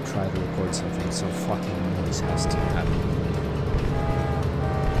do try to record something, so fucking noise has to happen.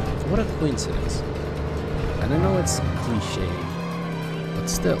 What a coincidence. And I know it's cliche, but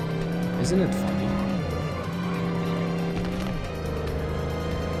still, isn't it funny?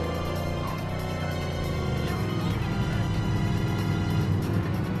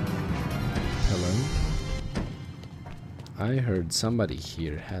 Hello? I heard somebody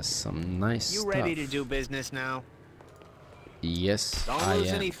here has some nice stuff. You ready to do business now? Yes, Don't I lose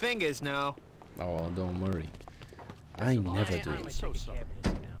am. any fingers now. Oh, don't worry. I never do.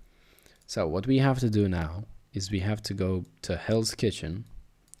 So what we have to do now is we have to go to Hell's Kitchen,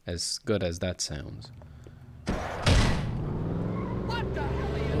 as good as that sounds, and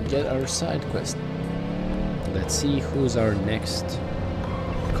get our side quest. Let's see who's our next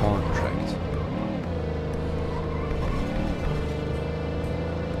contract.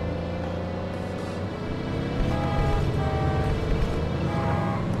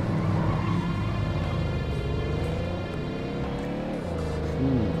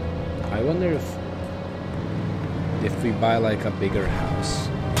 I wonder if we buy like a bigger house,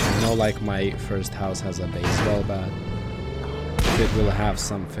 you know, like my first house has a baseball bat, if it will have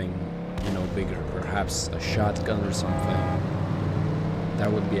something, you know, bigger, perhaps a shotgun or something.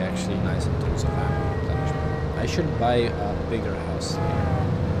 That would be actually nice in terms of ammo replenishment. I should buy a bigger house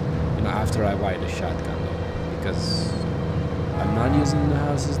later, you know, after I buy the shotgun though, because I'm not using the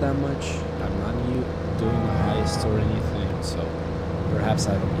houses that much. I'm not doing a heist or anything, so perhaps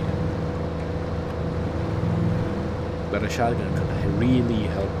I don't need it. But a shotgun could really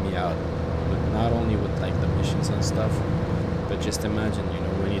help me out, but not only with like the missions and stuff, but just imagine, you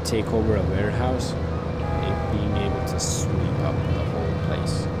know, when you take over a warehouse, being able to sweep up the whole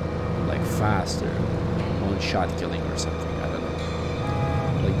place, like faster, one-shot killing or something, I don't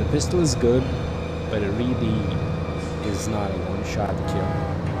know. Like the pistol is good, but it really is not a one-shot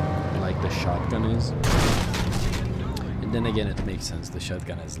kill, like the shotgun is. And then again, it makes sense, the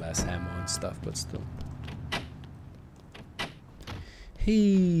shotgun has less ammo and stuff, but still.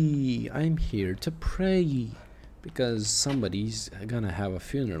 Hey, I'm here to pray, because somebody's gonna have a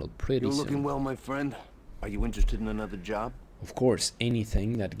funeral pretty soon. You're looking well, my friend. Are you interested in another job? Of course,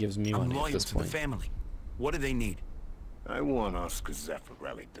 anything that gives me money I'm at this loyal to point. the family. What do they need? I want Oscar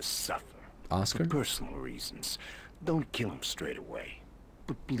Zeffirelli to suffer. Oscar? For personal reasons. Don't kill him straight away,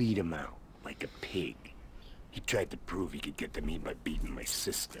 but bleed him out like a pig. He tried to prove he could get to me by beating my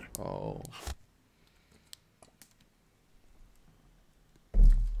sister. Oh.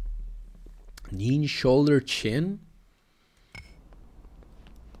 Knee, shoulder, chin?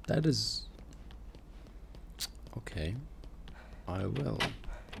 That is... okay. I will.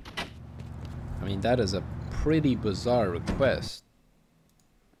 I mean, that is a pretty bizarre request.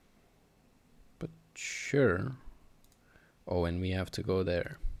 But sure. Oh, and we have to go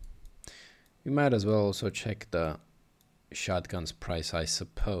there. We might as well also check the shotgun's price, I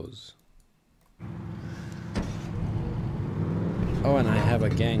suppose. Oh, and I have a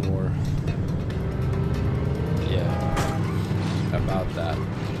gang war. Yeah, about that.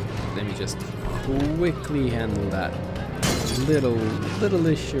 Let me just quickly handle that little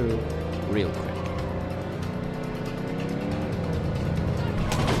issue real quick.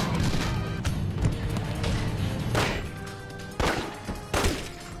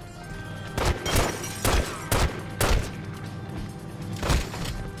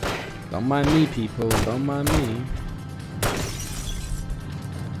 Don't mind me, people. Don't mind me.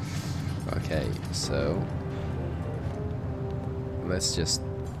 Okay, so let's just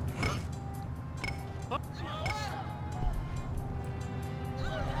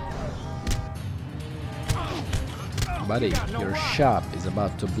buddy, your shop is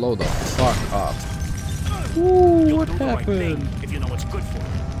about to blow the fuck up. Ooh, what happened? If you know what's good for you.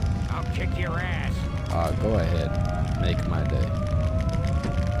 I'll kick your ass. Go ahead. Make my day.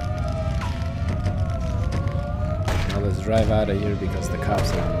 Now let's drive out of here because the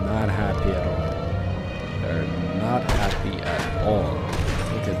cops are not happy at all. They're not happy at all.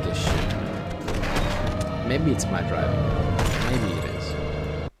 Look at this shit. Maybe it's my driving. Maybe it is.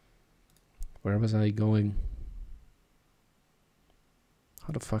 Where was I going?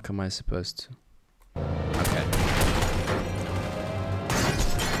 How the fuck am I supposed to? Okay.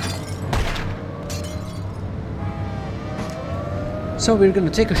 So we're gonna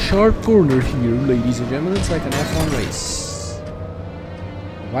take a sharp corner here, ladies and gentlemen. It's like an F1 race.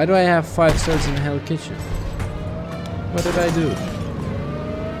 Why do I have 5 stars in Hell Kitchen? What did I do?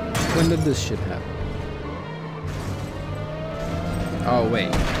 When did this shit happen? Oh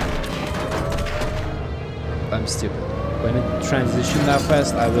wait. I'm stupid. When it transitioned that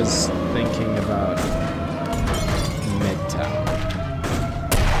fast, I was thinking about Midtown.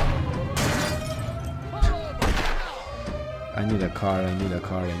 I need a car, I need a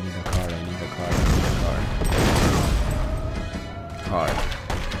car, I need a car, I need a car, I need a car. Car.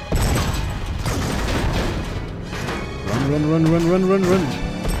 Run.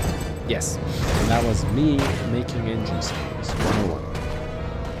 Yes. And that was me making engine sounds.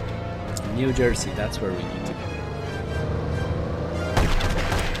 101. New Jersey, that's where we need to go.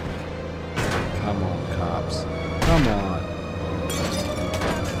 Come on, cops. Come on.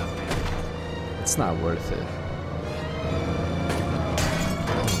 It's not worth it.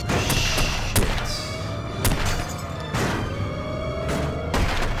 Oh, shit.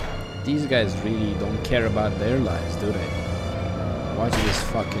 These guys really don't care about their lives, do they? Watch this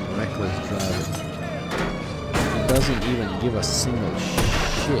fucking reckless driving. He doesn't even give a single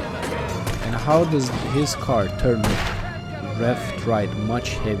shit. And how does his car turn left, right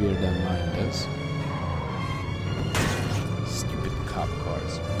much heavier than mine does? Stupid cop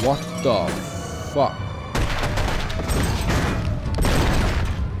cars. What the fuck?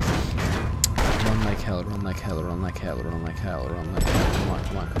 Run like hell, run like hell, run like hell, run like hell, run like hell. Come on,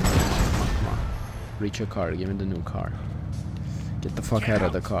 come on, come on, come on, come on. Reach your car, give me the new car. Get the fuck out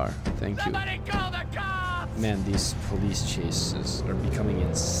of the car. Thank you. Man, these police chases are becoming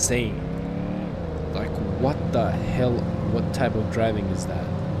insane. Like, what the hell? What type of driving is that?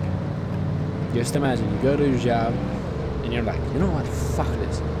 Just imagine, you go to your job, and you're like, you know what? Fuck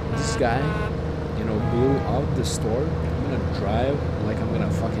this. This guy, you know, blew out the store. I'm gonna drive like I'm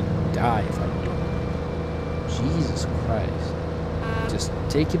gonna fucking die if I do. Jesus Christ. Just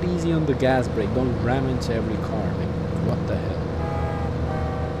take it easy on the gas brake. Don't ram into every car. Like, what the hell?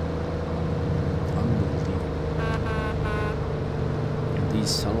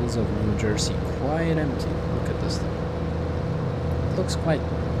 These tunnels of New Jersey quite empty. Look at this thing. It looks quite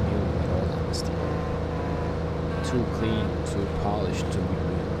new in all honesty. Too clean, too polished to be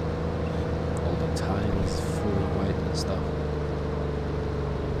real. All the tiles fully white and stuff.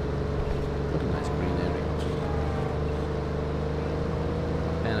 What a nice green area.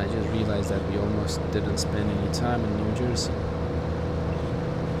 And I just realized that we almost didn't spend any time in New Jersey.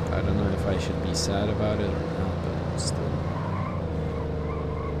 I don't know if I should be sad about it or not, but still.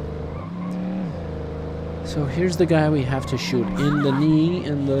 So here's the guy we have to shoot in the knee,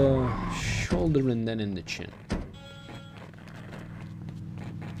 in the shoulder, and then in the chin.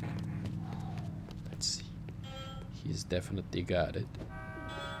 Let's see. He's definitely got it.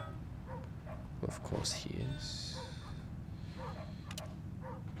 Of course he is.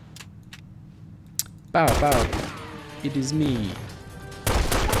 Bow, bow. It is me.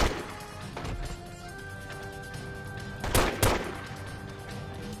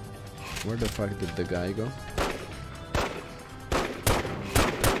 Where the fuck did the guy go?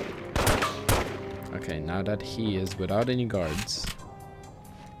 Okay, now that he is without any guards.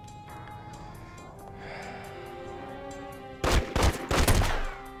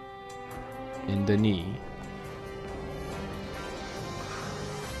 In the knee.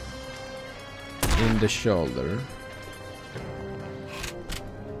 in the shoulder,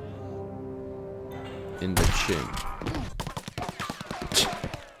 in the chin.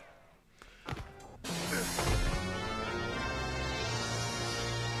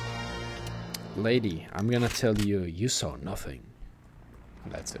 Lady, I'm gonna tell you, you saw nothing.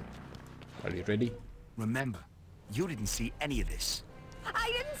 That's it. Are you ready? Remember, you didn't see any of this.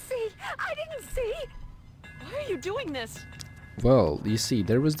 I didn't see! I didn't see! Why are you doing this? Well, you see,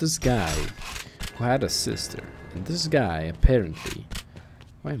 there was this guy who had a sister. And this guy, apparently...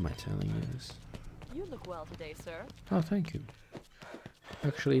 Why am I telling you this? You look well today, sir. Oh, thank you.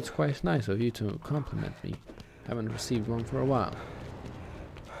 Actually, it's quite nice of you to compliment me. Haven't received one for a while.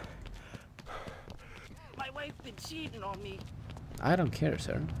 My wife's been cheating on me. I don't care,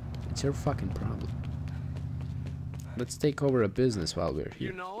 sir. It's your fucking problem. Let's take over a business while we're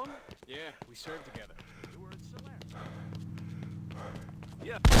here. You know him? Yeah, we served together. We were in Solera.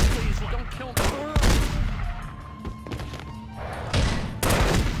 Yeah, please don't kill me.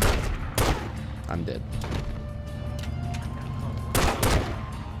 I'm dead.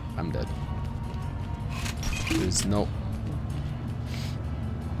 I'm dead. There's no...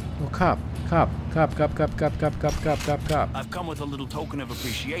 Oh, cop. Cop. I've come with a little token of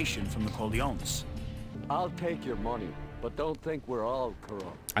appreciation from the Corleones. I'll take your money, but don't think we're all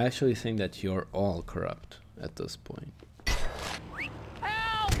corrupt. I actually think that you're all corrupt at this point.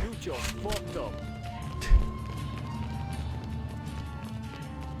 Help! You just fucked up.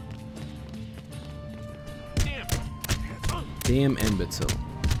 Damn imbecile.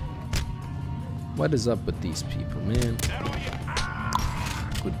 What is up with these people, man?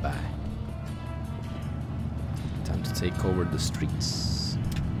 Goodbye. Time to take over the streets.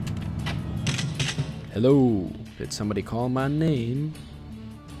 Hello. Did somebody call my name?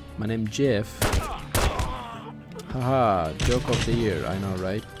 My name Jeff. Haha, joke of the year, I know,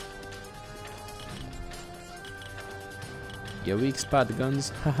 right? You weak spot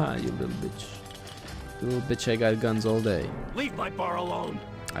guns? Haha, you little bitch. You little bitch, I got guns all day. Leave my bar alone.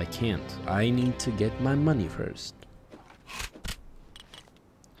 I can't. I need to get my money first.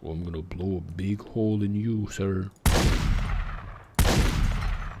 Well, I'm gonna blow a big hole in you, sir.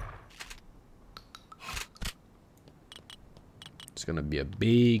 It's gonna be a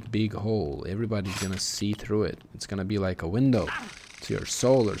big hole. Everybody's gonna see through it. It's gonna be like a window to your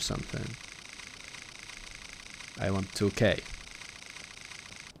soul or something. I want 2K.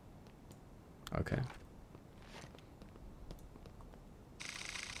 Okay.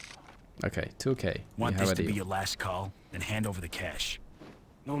 Okay, 2K. Want this to be your last call, then hand over the cash.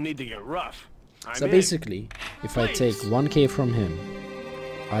 No need to get rough. So basically, if I take 1K from him,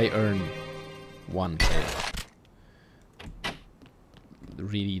 I earn 1K.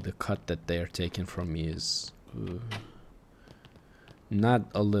 Really, the cut that they are taking from me is not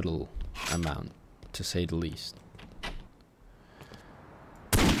a little amount, to say the least.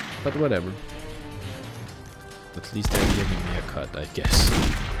 But whatever. At least they're giving me a cut, I guess.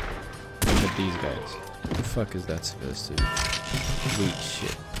 Look at these guys. What the fuck is that supposed to be? Sweet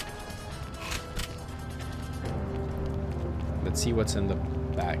shit. Let's see what's in the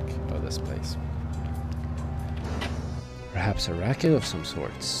back of this place. Perhaps a racket of some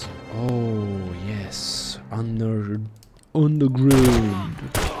sorts. Oh yes, underground.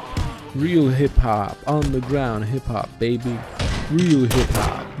 Real hip hop, underground hip hop, baby. Real hip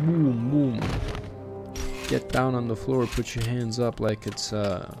hop. Boom boom. Get down on the floor, put your hands up like it's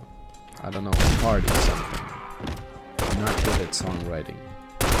I don't know, a party or something. I'm not good at songwriting.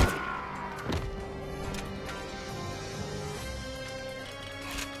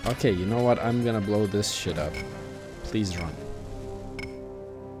 Okay, you know what? I'm gonna blow this shit up. Please run.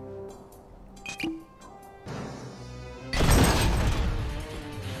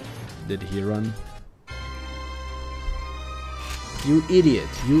 Did he run? You idiot!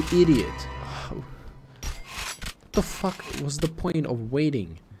 You idiot! What the fuck was the point of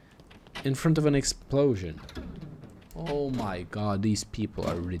waiting in front of an explosion? Oh my god, these people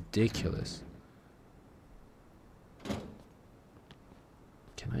are ridiculous.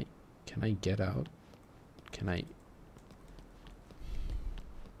 Can I get out? Can I?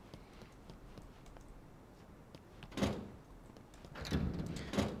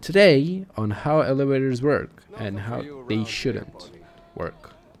 Today on how elevators work and how they shouldn't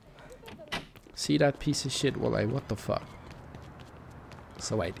work. See that piece of shit? Well, what the fuck?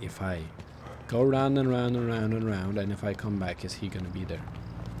 So wait, if I go round and round and round and round, and if I come back, is he gonna be there?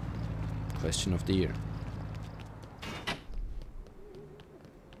 Question of the year.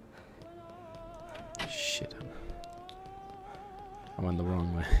 Shit, I went the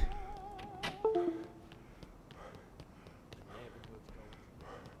wrong way.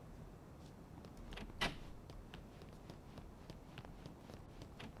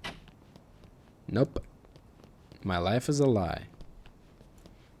 Nope. My life is a lie.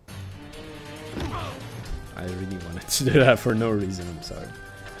 I really wanted to do that for no reason, I'm sorry.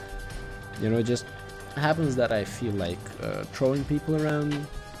 You know, it just happens that I feel like throwing people around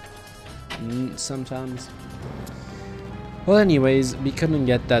sometimes. Well, anyways, we couldn't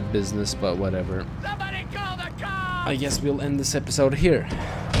get that business, but whatever. Somebody call the cops! I guess we'll end this episode here.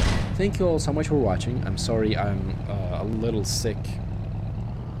 Thank you all so much for watching. I'm sorry I'm a little sick.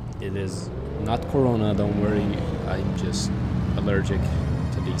 It is not corona, don't worry. I'm just allergic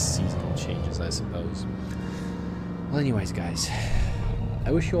to these seasonal changes, I suppose. Well, anyways, guys,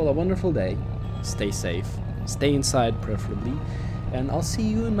 I wish you all a wonderful day. Stay safe, stay inside preferably, and I'll see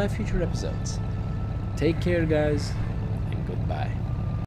you in my future episodes. Take care, guys, and goodbye.